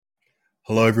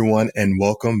Hello, everyone, and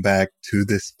welcome back to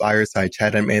this fireside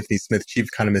chat. I'm Anthony Smith, Chief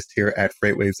Economist here at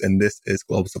FreightWaves, and this is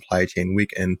Global Supply Chain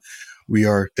Week. And we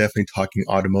are definitely talking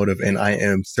automotive. And I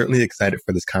am certainly excited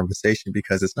for this conversation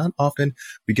because it's not often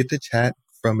we get to chat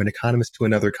from an economist to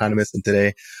another economist. And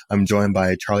today I'm joined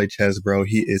by Charlie Chesbro.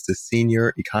 He is the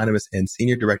Senior Economist and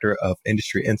Senior Director of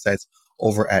Industry Insights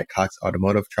over at Cox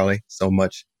Automotive. Charlie, so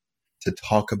much to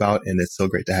talk about, and it's so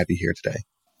great to have you here today.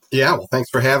 Yeah, well, thanks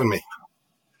for having me.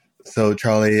 So,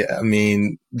 Charlie, I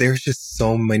mean, there's just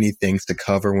so many things to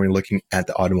cover when we're looking at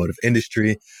the automotive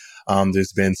industry.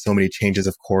 There's been so many changes,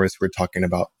 of course. We're talking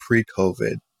about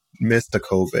pre-COVID, midst of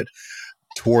COVID,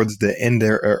 towards the end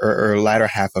there or latter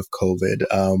half of COVID.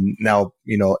 Now,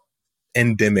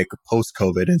 endemic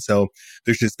post-COVID. And so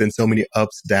there's just been so many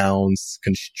ups, downs,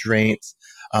 constraints.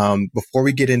 Before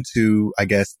we get into, I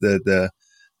guess, the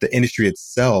industry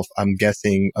itself, I'm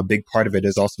guessing a big part of it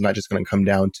is also not just going to come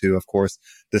down to, of course,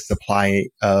 the supply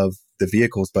of the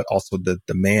vehicles, but also the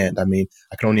demand. I mean,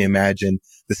 I can only imagine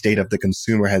the state of the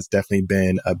consumer has definitely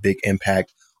been a big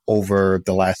impact over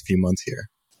the last few months here.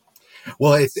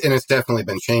 Well, it's definitely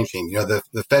been changing.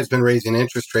 The Fed's been raising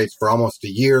interest rates for almost a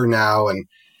year now. And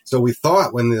so we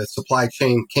thought when the supply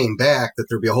chain came back that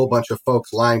there'd be a whole bunch of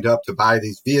folks lined up to buy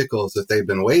these vehicles that they've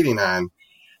been waiting on.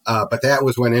 But that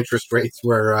was when interest rates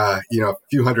were, a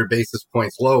few hundred basis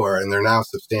points lower, and they're now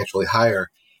substantially higher.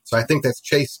 So I think that's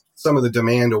chased some of the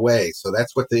demand away. So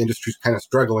that's what the industry's kind of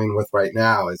struggling with right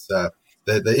now is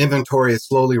the inventory is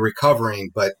slowly recovering,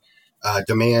 but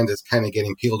demand is kind of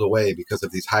getting peeled away because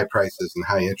of these high prices and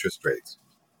high interest rates.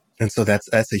 And so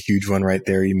that's a huge one right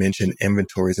there. You mentioned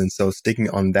inventories. And so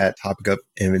sticking on that topic of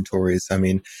inventories, I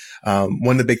mean,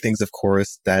 one of the big things, of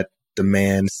course, that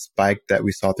demand spike that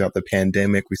we saw throughout the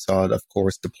pandemic. We saw, of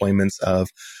course, deployments of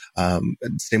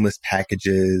stimulus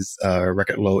packages,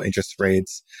 record low interest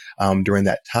rates during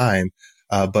that time.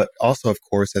 But also, of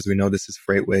course, as we know, this is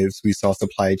FreightWaves. We saw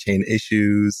supply chain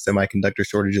issues, semiconductor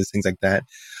shortages, things like that.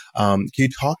 Can you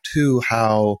talk to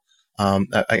how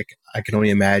I can only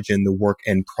imagine the work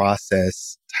in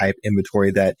process type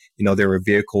inventory that, there were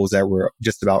vehicles that were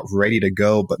just about ready to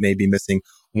go, but maybe missing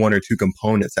one or two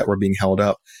components that were being held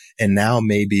up. And now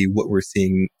maybe what we're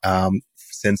seeing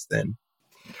since then.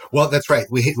 Well, that's right.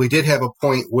 We did have a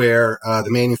point where the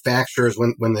manufacturers,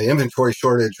 when the inventory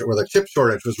shortage or the chip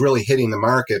shortage was really hitting the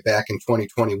market back in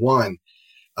 2021,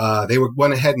 they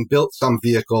went ahead and built some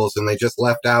vehicles, and they just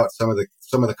left out some of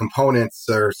the components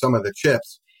or some of the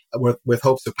chips with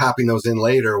hopes of popping those in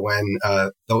later when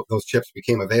those chips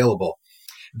became available.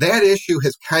 That issue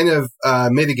has kind of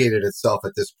mitigated itself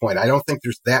at this point. I don't think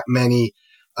there's that many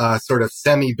sort of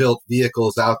semi-built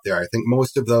vehicles out there. I think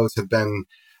most of those have been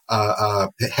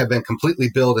completely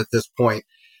built at this point.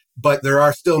 But there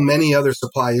are still many other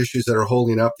supply issues that are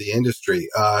holding up the industry.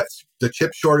 The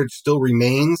chip shortage still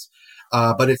remains,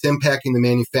 but it's impacting the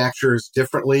manufacturers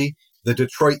differently. The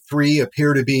Detroit 3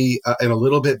 appear to be in a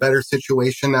little bit better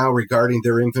situation now regarding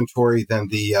their inventory than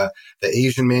the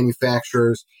Asian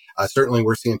manufacturers. Certainly,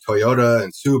 we're seeing Toyota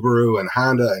and Subaru and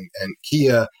Honda and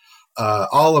Kia.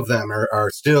 All of them are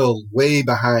still way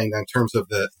behind in terms of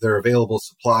their available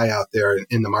supply out there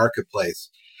in the marketplace.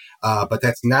 But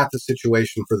that's not the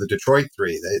situation for the Detroit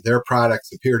 3. Their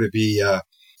products appear to be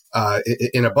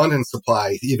in abundant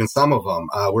supply, even some of them.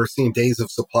 We're seeing days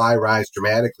of supply rise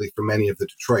dramatically for many of the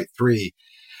Detroit 3.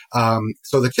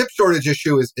 So the chip shortage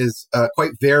issue is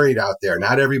quite varied out there.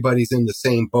 Not everybody's in the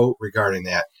same boat regarding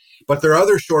that. But there are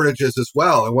other shortages as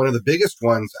well. And one of the biggest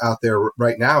ones out there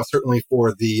right now, certainly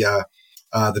for the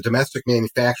domestic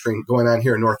manufacturing going on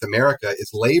here in North America, is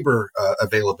labor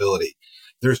availability.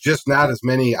 There's just not as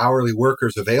many hourly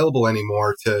workers available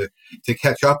anymore to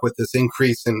catch up with this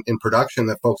increase in production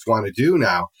that folks want to do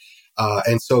now.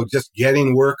 And so just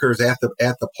getting workers at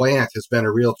the plant has been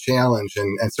a real challenge.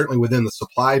 And certainly within the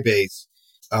supply base,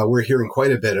 we're hearing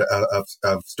quite a bit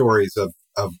of stories of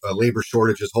labor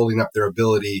shortages holding up their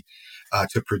ability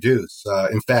to produce.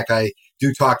 In fact, I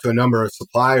do talk to a number of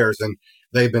suppliers, and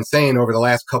they've been saying over the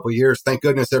last couple of years, thank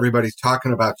goodness everybody's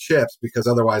talking about chips, because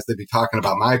otherwise they'd be talking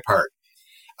about my part.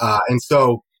 And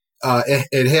so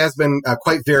it has been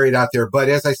quite varied out there. But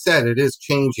as I said, it is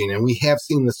changing, and we have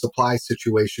seen the supply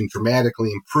situation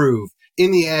dramatically improve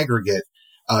in the aggregate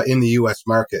in the U.S.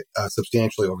 market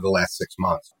substantially over the last 6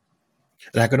 months.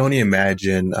 And I can only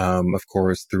imagine, of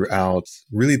course, throughout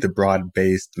really the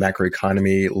broad-based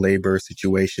macroeconomy, labor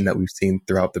situation that we've seen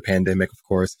throughout the pandemic, of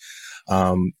course,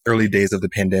 Early days of the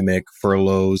pandemic,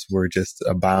 furloughs were just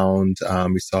abound.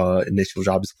 We saw initial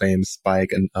jobs claims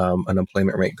spike and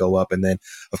unemployment rate go up, and then,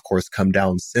 of course, come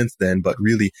down since then. But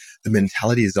really, the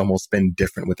mentality has almost been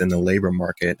different within the labor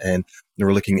market, and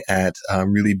we're looking at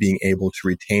really being able to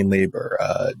retain labor,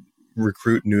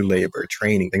 recruit new labor,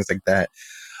 training, things like that.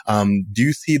 Do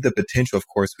you see the potential? Of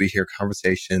course, we hear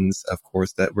conversations, of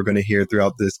course, that we're going to hear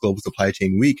throughout this global supply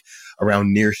chain week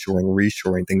around nearshoring,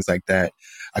 reshoring, things like that.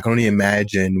 I can only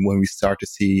imagine when we start to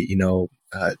see,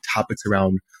 topics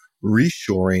around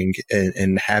reshoring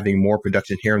and having more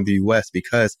production here in the U.S.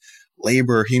 because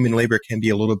human labor can be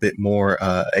a little bit more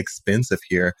expensive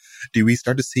here. Do we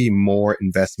start to see more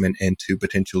investment into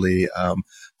potentially,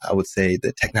 I would say,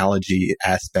 the technology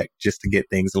aspect just to get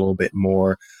things a little bit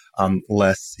more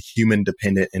less human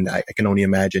dependent? And I can only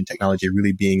imagine technology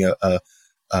really being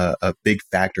a big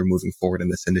factor moving forward in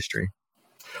this industry.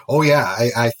 Oh yeah,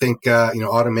 I think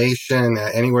automation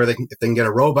anywhere if they can get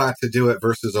a robot to do it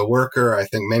versus a worker. I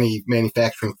think many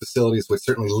manufacturing facilities would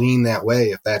certainly lean that way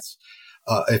if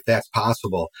that's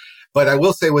possible. But I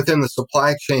will say within the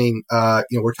supply chain,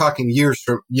 we're talking years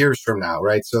from now,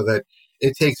 right? So that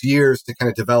it takes years to kind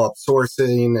of develop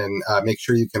sourcing and make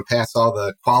sure you can pass all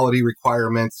the quality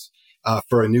requirements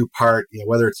for a new part,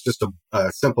 whether it's just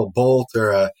a simple bolt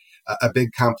or a big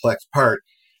complex part.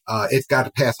 It's got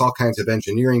to pass all kinds of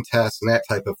engineering tests and that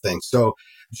type of thing. So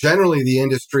generally, the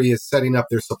industry is setting up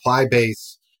their supply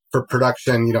base for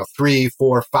production, 3,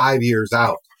 4, 5 years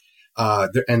out.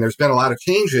 And there's been a lot of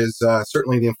changes.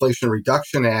 Certainly, the Inflation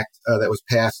Reduction Act that was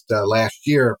passed last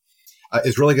year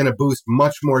is really going to boost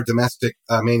much more domestic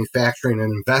manufacturing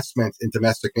and investment in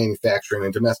domestic manufacturing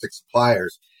and domestic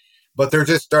suppliers. But they're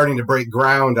just starting to break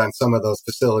ground on some of those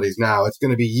facilities now. It's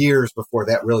going to be years before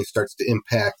that really starts to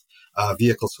impact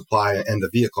vehicle supply and the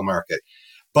vehicle market.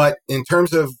 But in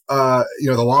terms of the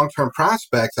long-term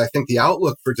prospects, I think the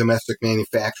outlook for domestic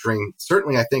manufacturing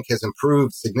certainly, I think, has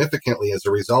improved significantly as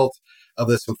a result of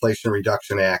this Inflation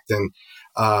Reduction Act. And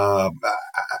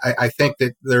I think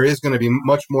that there is going to be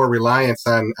much more reliance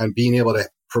on being able to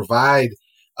provide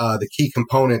the key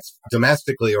components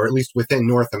domestically, or at least within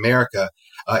North America,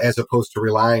 as opposed to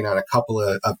relying on a couple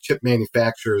of chip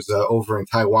manufacturers over in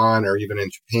Taiwan or even in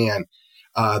Japan.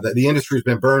 The industry has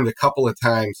been burned a couple of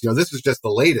times. This is just the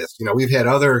latest. We've had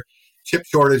other chip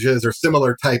shortages or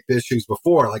similar type issues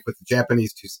before, like with the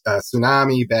Japanese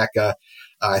tsunami back,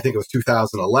 I think it was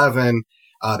 2011.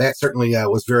 That certainly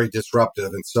was very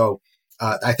disruptive. And so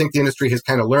I think the industry has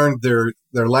kind of learned their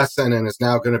lesson and is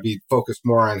now going to be focused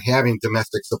more on having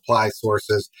domestic supply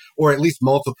sources, or at least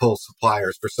multiple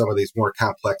suppliers for some of these more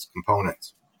complex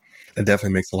components. That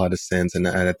definitely makes a lot of sense. And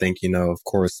I think, of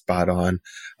course, spot on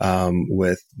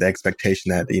with the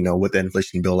expectation that, with the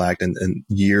Inflation Bill Act and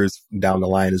years down the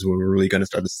line is when we're really going to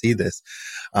start to see this.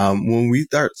 When we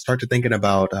start to thinking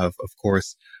about, of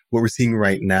course, what we're seeing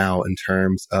right now in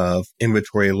terms of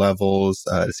inventory levels,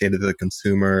 the state of the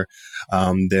consumer,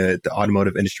 the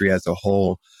automotive industry as a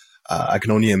whole, I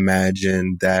can only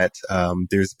imagine that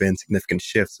there's been significant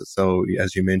shifts. So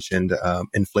as you mentioned,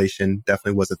 inflation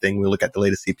definitely was a thing. We look at the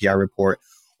latest CPI report.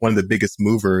 One of the biggest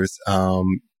movers,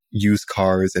 used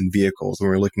cars and vehicles. When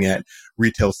we're looking at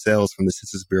retail sales from the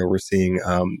Census Bureau, we're seeing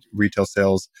retail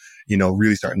sales,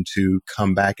 really starting to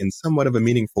come back in somewhat of a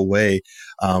meaningful way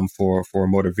for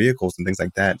motor vehicles and things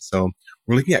like that. So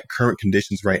we're looking at current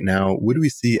conditions right now. What do we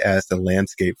see as the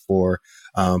landscape for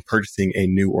purchasing a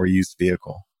new or used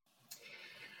vehicle?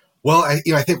 Well,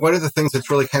 I think one of the things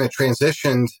that's really kind of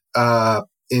transitioned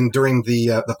during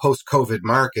the post-COVID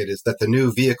market is that the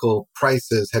new vehicle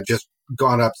prices have just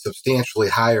gone up substantially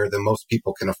higher than most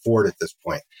people can afford at this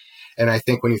point. And I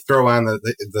think when you throw on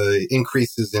the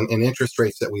increases in interest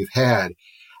rates that we've had,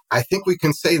 I think we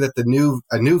can say that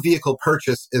a new vehicle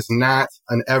purchase is not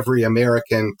an every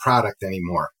American product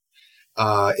anymore.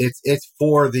 It's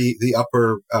for the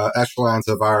upper echelons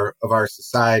of our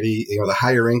society. The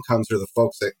higher incomes are the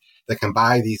folks that can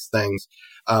buy these things.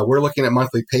 We're looking at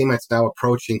monthly payments now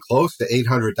approaching close to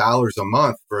 $800 a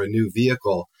month for a new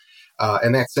vehicle,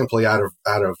 and that's simply out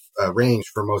of range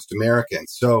for most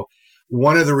Americans. So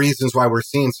one of the reasons why we're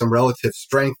seeing some relative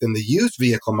strength in the used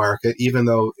vehicle market, even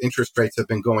though interest rates have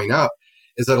been going up,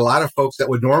 is that a lot of folks that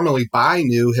would normally buy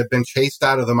new have been chased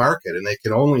out of the market, and they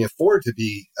can only afford to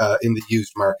be in the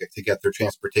used market to get their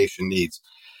transportation needs.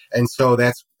 And so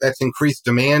that's increased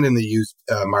demand in the used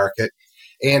market.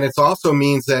 And it also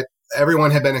means that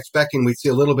everyone had been expecting we'd see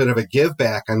a little bit of a give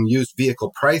back on used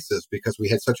vehicle prices because we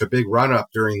had such a big run up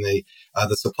during the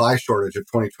supply shortage of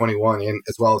 2021 and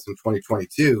as well as in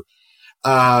 2022.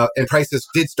 And prices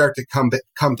did start to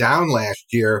come down last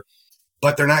year.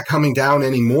 but they're not coming down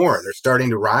anymore. They're starting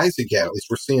to rise again. At least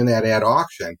we're seeing that at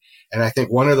auction. And I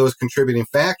think one of those contributing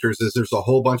factors is there's a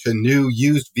whole bunch of new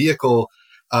used vehicle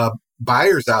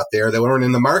buyers out there that weren't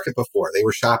in the market before. They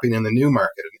were shopping in the new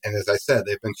market. And as I said,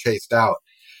 they've been chased out.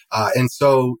 And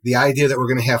so the idea that we're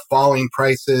going to have falling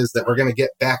prices, that we're going to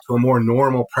get back to a more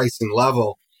normal pricing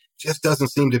level just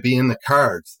doesn't seem to be in the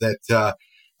cards. That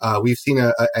we've seen,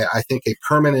 I think, a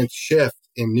permanent shift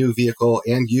in new vehicle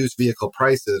and used vehicle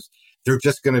prices. They're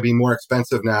just going to be more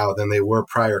expensive now than they were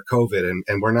prior COVID,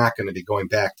 and we're not going to be going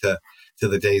back to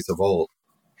the days of old.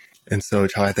 And so,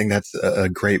 Charlie, I think that's a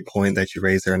great point that you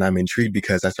raised there. And I'm intrigued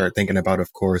because I started thinking about,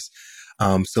 of course,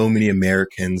 so many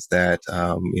Americans that,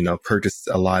 purchased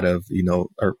a lot of,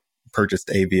 or purchased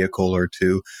a vehicle or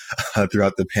two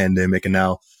throughout the pandemic. And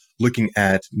now looking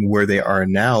at where they are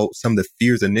now, some of the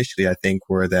fears initially, I think,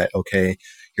 were that, okay,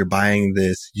 you're buying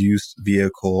this used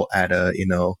vehicle at a,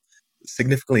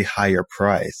 significantly higher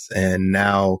price. And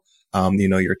now,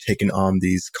 you're taking on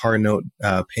these car note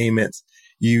payments.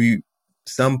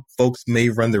 Some folks may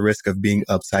run the risk of being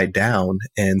upside down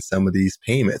in some of these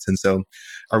payments. And so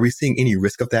are we seeing any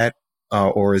risk of that?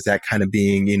 Or is that kind of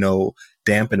being,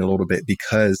 dampened a little bit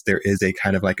because there is a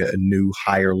kind of like a new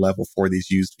higher level for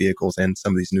these used vehicles and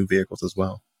some of these new vehicles as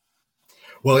well?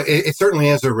 Well, it certainly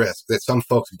is a risk that some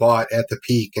folks bought at the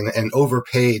peak and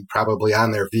overpaid probably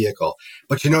on their vehicle.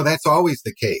 But, that's always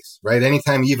the case, right?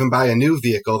 Anytime you even buy a new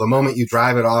vehicle, the moment you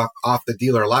drive it off the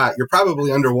dealer lot, you're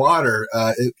probably underwater,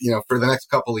 for the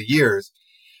next couple of years.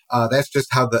 That's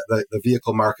just how the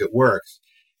vehicle market works.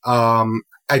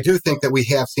 I do think that we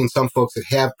have seen some folks that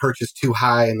have purchased too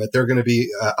high and that they're going to be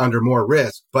under more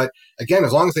risk. But again,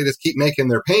 as long as they just keep making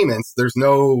their payments, there's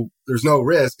no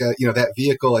risk. That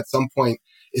vehicle at some point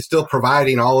is still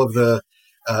providing all of the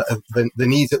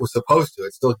needs it was supposed to.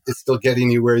 It's still getting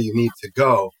you where you need to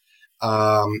go.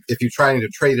 If you're trying to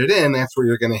trade it in, that's where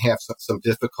you're going to have some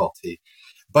difficulty.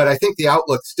 But I think the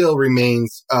outlook still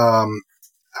remains.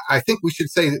 I think we should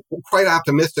say quite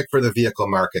optimistic for the vehicle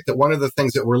market. That one of the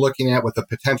things that we're looking at with the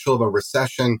potential of a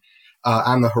recession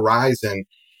on the horizon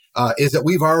is that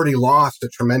we've already lost a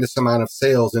tremendous amount of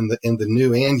sales in the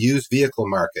new and used vehicle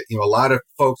market. A lot of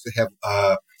folks that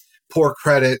have poor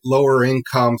credit, lower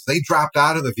incomes, they dropped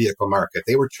out of the vehicle market.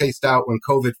 They were chased out when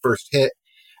COVID first hit.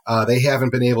 They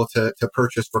haven't been able to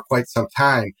purchase for quite some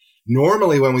time.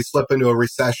 Normally, when we slip into a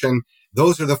recession,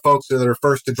 those are the folks that are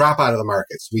first to drop out of the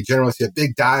markets. We generally see a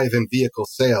big dive in vehicle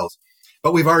sales,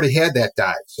 but we've already had that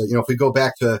dive. So, if we go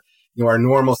back to, our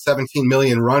normal 17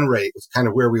 million run rate was kind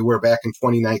of where we were back in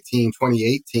 2019,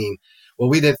 2018. Well,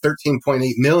 we did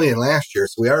 13.8 million last year.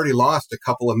 So we already lost a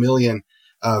couple of million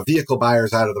vehicle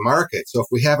buyers out of the market. So if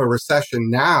we have a recession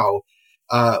now,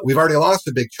 we've already lost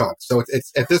a big chunk. So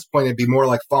it's at this point, it'd be more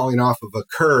like falling off of a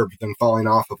curb than falling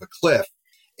off of a cliff.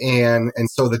 And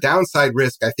so the downside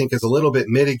risk, I think, is a little bit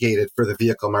mitigated for the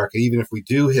vehicle market, even if we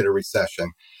do hit a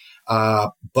recession.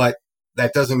 But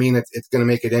that doesn't mean it's going to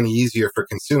make it any easier for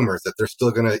consumers, that they're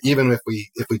still going to, even if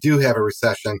we do have a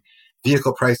recession,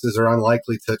 vehicle prices are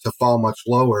unlikely to fall much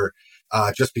lower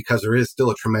just because there is still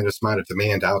a tremendous amount of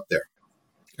demand out there.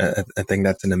 I think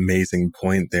that's an amazing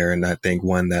point there. And I think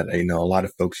one that, a lot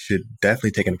of folks should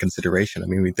definitely take into consideration. I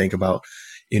mean, we think about,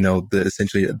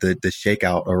 essentially the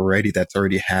shakeout that's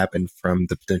already happened from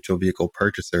the potential vehicle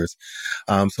purchasers.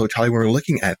 So Charlie, when we're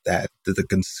looking at that, the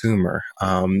consumer,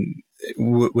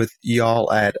 with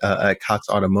y'all at Cox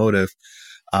Automotive,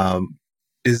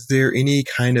 is there any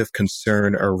kind of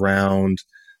concern around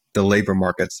the labor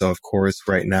market? So of course,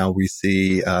 right now we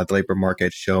see the labor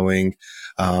market showing,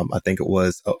 I think it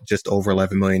was just over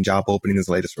 11 million job openings,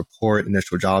 the latest report.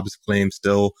 Initial jobs claims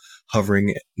still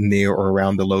hovering near or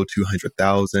around the low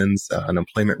 200,000s.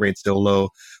 Unemployment rate still low.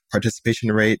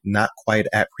 Participation rate not quite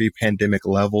at pre-pandemic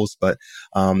levels, but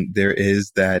there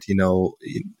is that,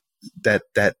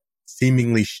 that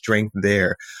seemingly strength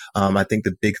there. I think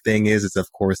the big thing is of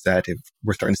course that if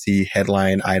we're starting to see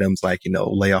headline items like,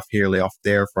 layoff here, layoff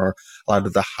there for a lot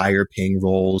of the higher paying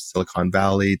roles, Silicon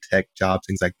Valley, tech jobs,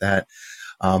 things like that,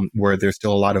 where there's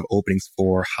still a lot of openings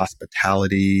for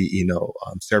hospitality,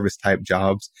 service type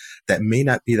jobs that may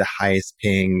not be the highest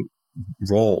paying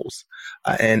roles.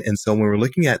 And so when we're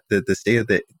looking at the state of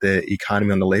the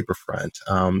economy on the labor front,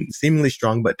 seemingly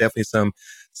strong, but definitely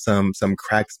some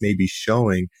cracks may be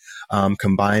showing,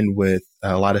 combined with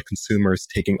a lot of consumers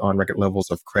taking on record levels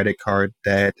of credit card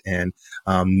debt and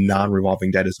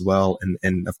non-revolving debt as well.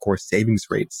 And of course, savings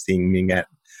rates seeming at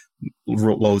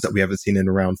lows that we haven't seen in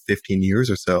around 15 years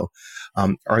or so.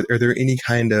 Are there any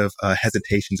kind of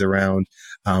hesitations around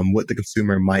what the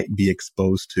consumer might be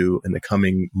exposed to in the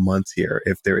coming months here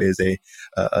if there is a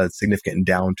significant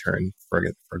downturn, for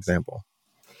example?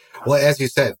 Well, as you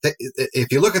said,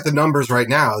 if you look at the numbers right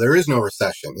now, there is no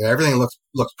recession. Everything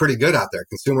looks pretty good out there.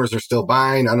 Consumers are still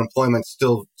buying. Unemployment's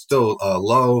still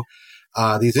low.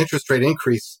 These interest rate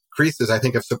increases, I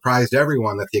think, have surprised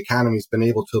everyone that the economy's been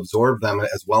able to absorb them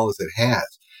as well as it has.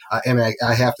 And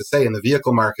I have to say, in the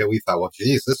vehicle market, we thought, well,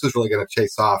 geez, this is really going to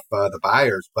chase off the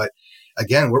buyers. But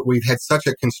again, we've had such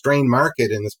a constrained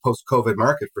market in this post-COVID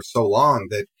market for so long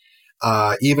that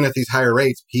even at these higher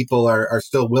rates, people are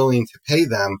still willing to pay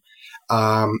them.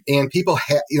 And people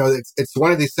it's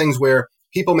one of these things where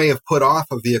people may have put off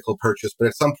a vehicle purchase, but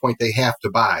at some point they have to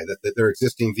buy that their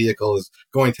existing vehicle is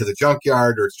going to the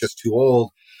junkyard or it's just too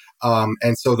old.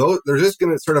 And so there's just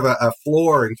going to sort of a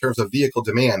floor in terms of vehicle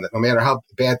demand that no matter how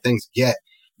bad things get,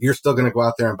 you're still going to go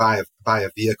out there and buy a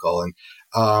vehicle.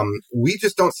 And we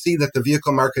just don't see that the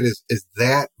vehicle market is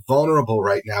that vulnerable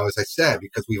right now, as I said,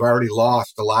 because we've already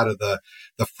lost a lot of the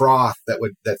froth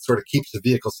that sort of keeps the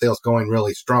vehicle sales going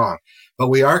really strong. But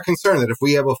we are concerned that if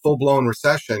we have a full-blown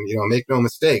recession, make no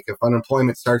mistake, if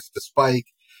unemployment starts to spike,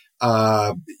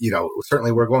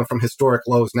 certainly we're going from historic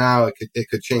lows now. It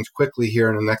could change quickly here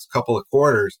in the next couple of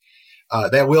quarters.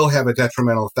 That will have a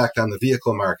detrimental effect on the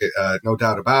vehicle market, no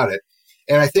doubt about it.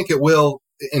 And I think it will,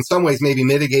 in some ways, maybe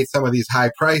mitigate some of these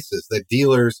high prices that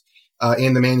dealers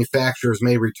and the manufacturers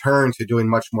may return to doing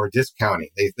much more discounting.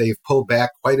 They've pulled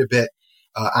back quite a bit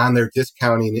on their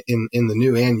discounting in the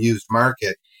new and used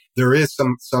market. There is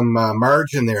some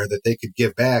margin there that they could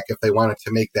give back if they wanted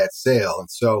to make that sale. And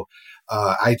so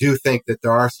I do think that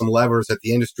there are some levers that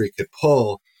the industry could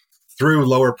pull through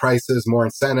lower prices, more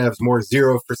incentives, more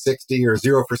 0 for 60 or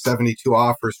 0 for 72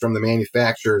 offers from the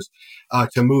manufacturers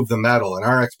to move the metal. And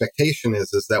our expectation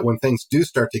is that when things do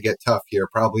start to get tough here,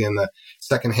 probably in the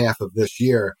second half of this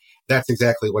year, that's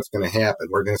exactly what's going to happen.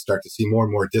 We're going to start to see more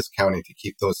and more discounting to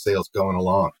keep those sales going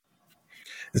along.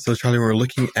 And so, Charlie, when we're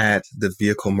looking at the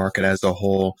vehicle market as a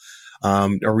whole,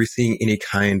 are we seeing any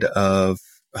kind of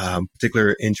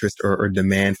particular interest or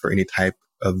demand for any type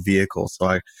of vehicle?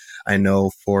 So I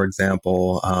know, for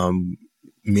example,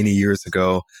 many years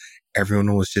ago,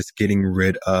 everyone was just getting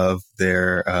rid of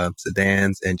their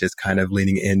sedans and just kind of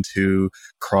leaning into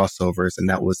crossovers. And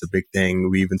that was a big thing.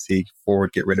 We even see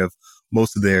Ford get rid of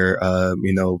most of their,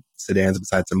 sedans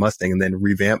besides the Mustang and then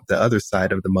revamp the other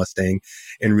side of the Mustang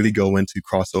and really go into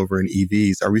crossover and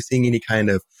EVs. Are we seeing any kind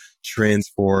of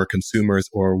trends for consumers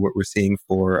or what we're seeing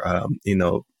for,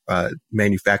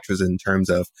 manufacturers in terms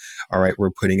of, all right,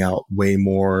 we're putting out way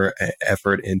more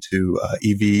effort into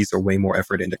EVs or way more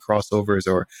effort into crossovers,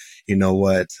 or,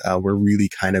 we're really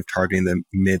kind of targeting the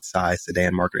mid-size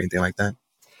sedan market or anything like that?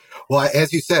 Well,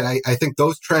 as you said, I think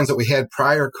those trends that we had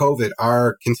prior COVID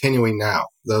are continuing now.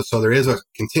 So there is a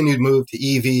continued move to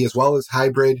EV as well as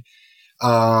hybrid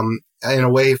and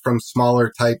away from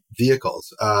smaller type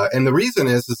vehicles. And the reason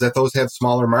is that those have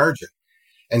smaller margin.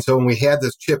 And so when we had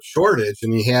this chip shortage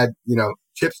and you had,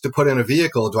 chips to put in a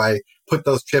vehicle, do I put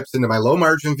those chips into my low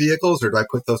margin vehicles or do I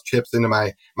put those chips into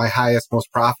my highest,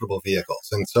 most profitable vehicles?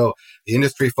 And so the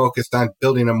industry focused on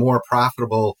building a more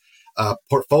profitable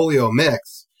portfolio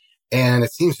mix. And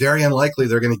it seems very unlikely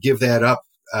they're going to give that up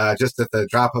just at the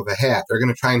drop of a hat. They're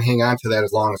going to try and hang on to that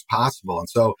as long as possible. And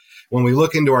so when we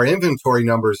look into our inventory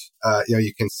numbers,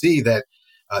 you can see that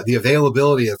the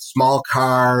availability of small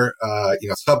car,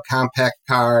 subcompact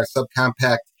car,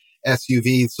 subcompact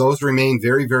SUVs, those remain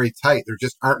very, very tight. There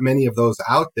just aren't many of those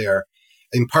out there,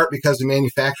 in part because the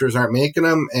manufacturers aren't making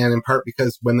them, and in part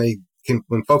because when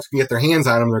folks can get their hands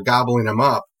on them, they're gobbling them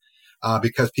up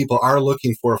because people are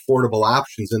looking for affordable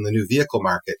options in the new vehicle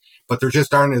market. But there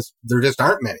just aren't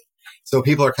many. So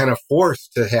people are kind of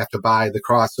forced to have to buy the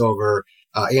crossover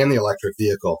and the electric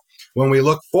vehicle. When we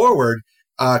look forward,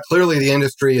 clearly the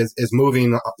industry is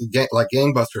moving like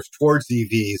gangbusters towards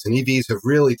EVs, and EVs have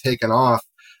really taken off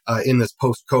in this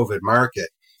post-COVID market.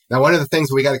 Now, one of the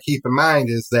things we got to keep in mind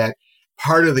is that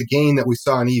part of the gain that we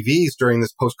saw in EVs during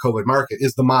this post-COVID market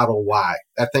is the Model Y.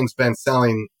 That thing's been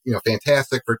selling,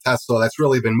 fantastic for Tesla. That's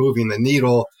really been moving the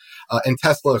needle. And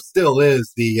Tesla still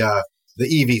is the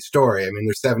EV story. I mean,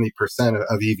 there's 70%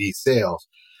 of EV sales.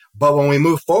 But when we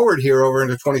move forward here over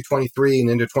into 2023 and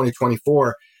into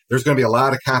 2024, there's going to be a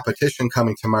lot of competition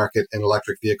coming to market in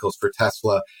electric vehicles for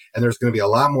Tesla, and there's going to be a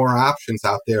lot more options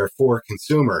out there for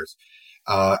consumers.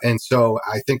 And so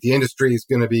I think the industry is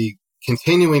going to be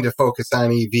continuing to focus on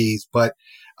EVs, but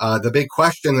the big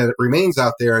question that remains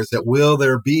out there is that will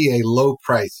there be a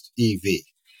low-priced EV?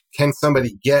 Can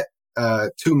somebody get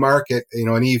to market, an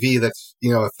EV that's, a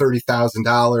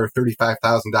 $30,000,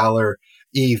 $35,000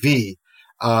 EV.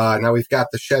 Now we've got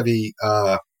the Chevy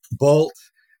Bolt.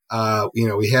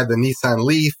 We had the Nissan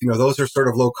Leaf. Those are sort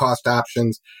of low cost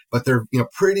options, but they're,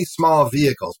 pretty small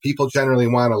vehicles. People generally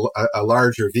want a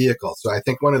larger vehicle. So I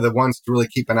think one of the ones to really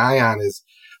keep an eye on is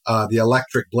the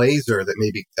electric Blazer that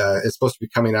maybe is supposed to be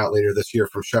coming out later this year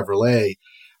from Chevrolet.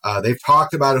 They've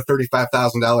talked about a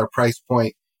 $35,000 price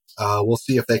point. We'll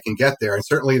see if they can get there. And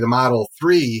certainly the Model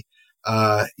 3,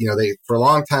 for a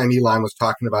long time, Elon was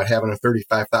talking about having a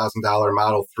 $35,000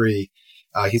 Model 3.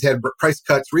 He's had price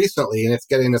cuts recently, and it's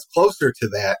getting us closer to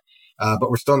that, but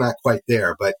we're still not quite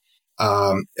there. But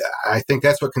I think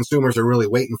that's what consumers are really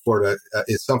waiting for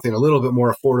is something a little bit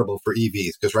more affordable for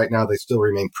EVs, because right now they still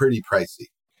remain pretty pricey.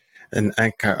 And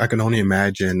I can only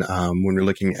imagine when we're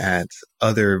looking at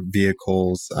other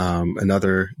vehicles and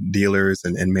other dealers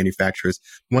and manufacturers,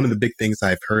 one of the big things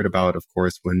I've heard about, of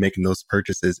course, when making those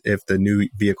purchases, if the new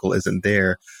vehicle isn't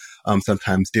there,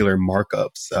 sometimes dealer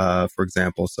markups, for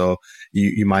example. So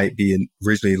you might be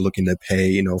originally looking to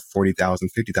pay, $40,000,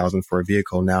 $50,000 for a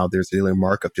vehicle. Now there's a dealer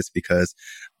markup just because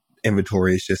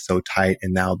inventory is just so tight.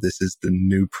 And now this is the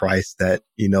new price that,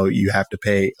 you have to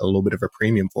pay a little bit of a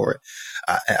premium for it.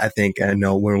 I think, I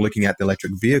know when we're looking at the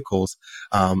electric vehicles,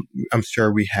 I'm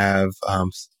sure we have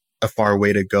a far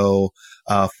way to go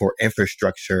for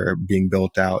infrastructure being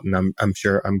built out. And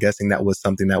I'm guessing that was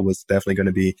something that was definitely going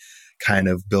to be kind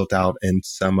of built out in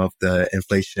some of the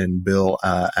Inflation Bill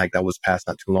Act that was passed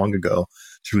not too long ago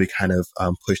to really kind of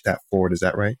push that forward. Is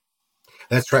that right?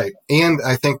 That's right. And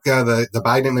I think the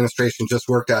Biden administration just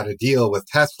worked out a deal with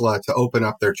Tesla to open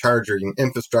up their charging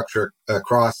infrastructure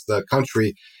across the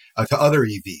country to other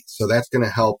EVs. So that's going to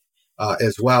help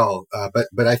as well.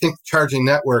 But I think the charging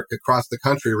network across the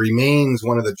country remains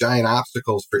one of the giant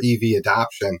obstacles for EV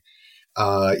adoption.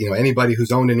 Anybody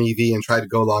who's owned an EV and tried to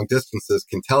go long distances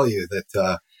can tell you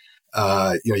that,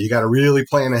 you got to really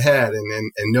plan ahead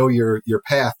and know your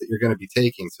path that you're going to be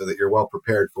taking so that you're well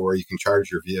prepared for where you can charge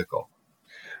your vehicle.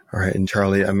 All right. And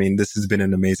Charlie, this has been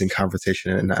an amazing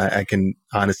conversation, and I can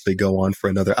honestly go on for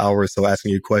another hour or so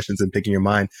asking you questions and picking your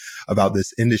mind about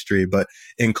this industry. But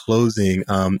in closing,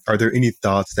 are there any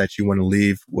thoughts that you want to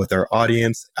leave with our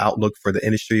audience, outlook for the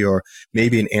industry, or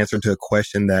maybe an answer to a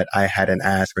question that I hadn't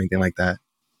asked or anything like that?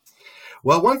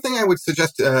 Well, one thing I would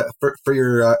suggest for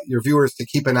your viewers to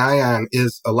keep an eye on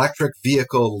is electric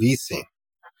vehicle leasing.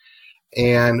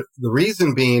 And the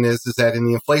reason being is that in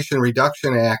the Inflation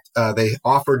Reduction Act, they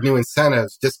offered new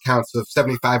incentives, discounts of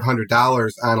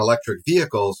 $7,500 on electric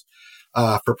vehicles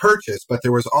for purchase. But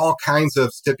there was all kinds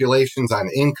of stipulations on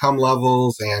income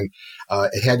levels, and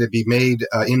it had to be made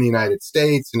in the United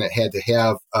States, and it had to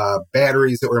have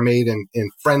batteries that were made in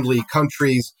friendly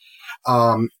countries,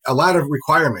 a lot of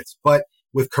requirements. But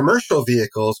with commercial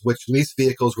vehicles, which lease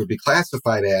vehicles would be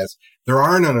classified as, there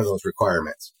are none of those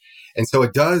requirements. And so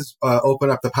it does open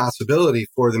up the possibility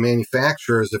for the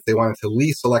manufacturers, if they wanted to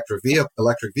lease electric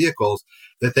vehicles,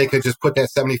 that they could just put that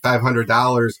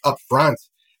 $7,500 up front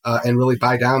and really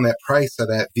buy down that price of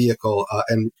that vehicle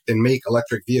and make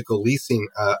electric vehicle leasing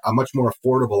a much more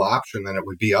affordable option than it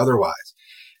would be otherwise.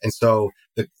 And so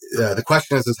the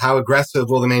question is how aggressive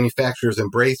will the manufacturers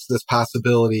embrace this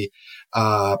possibility?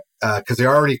 Because they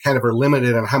already kind of are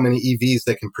limited on how many EVs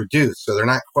they can produce. So they're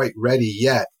not quite ready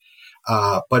yet.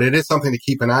 But it is something to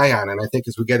keep an eye on. And I think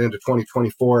as we get into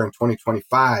 2024 and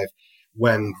 2025,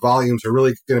 when volumes are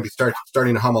really going to be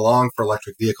starting to hum along for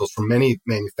electric vehicles from many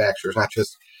manufacturers, not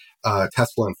just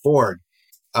Tesla and Ford,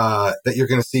 that you're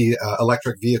going to see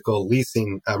electric vehicle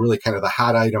leasing really kind of the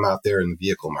hot item out there in the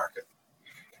vehicle market.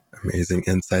 Amazing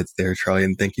insights there, Charlie.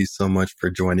 And thank you so much for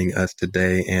joining us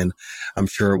today. And I'm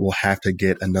sure we'll have to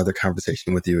get another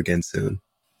conversation with you again soon.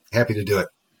 Happy to do it.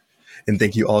 And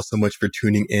thank you all so much for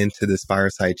tuning in to this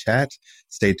fireside chat.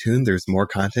 Stay tuned. There's more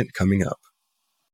content coming up.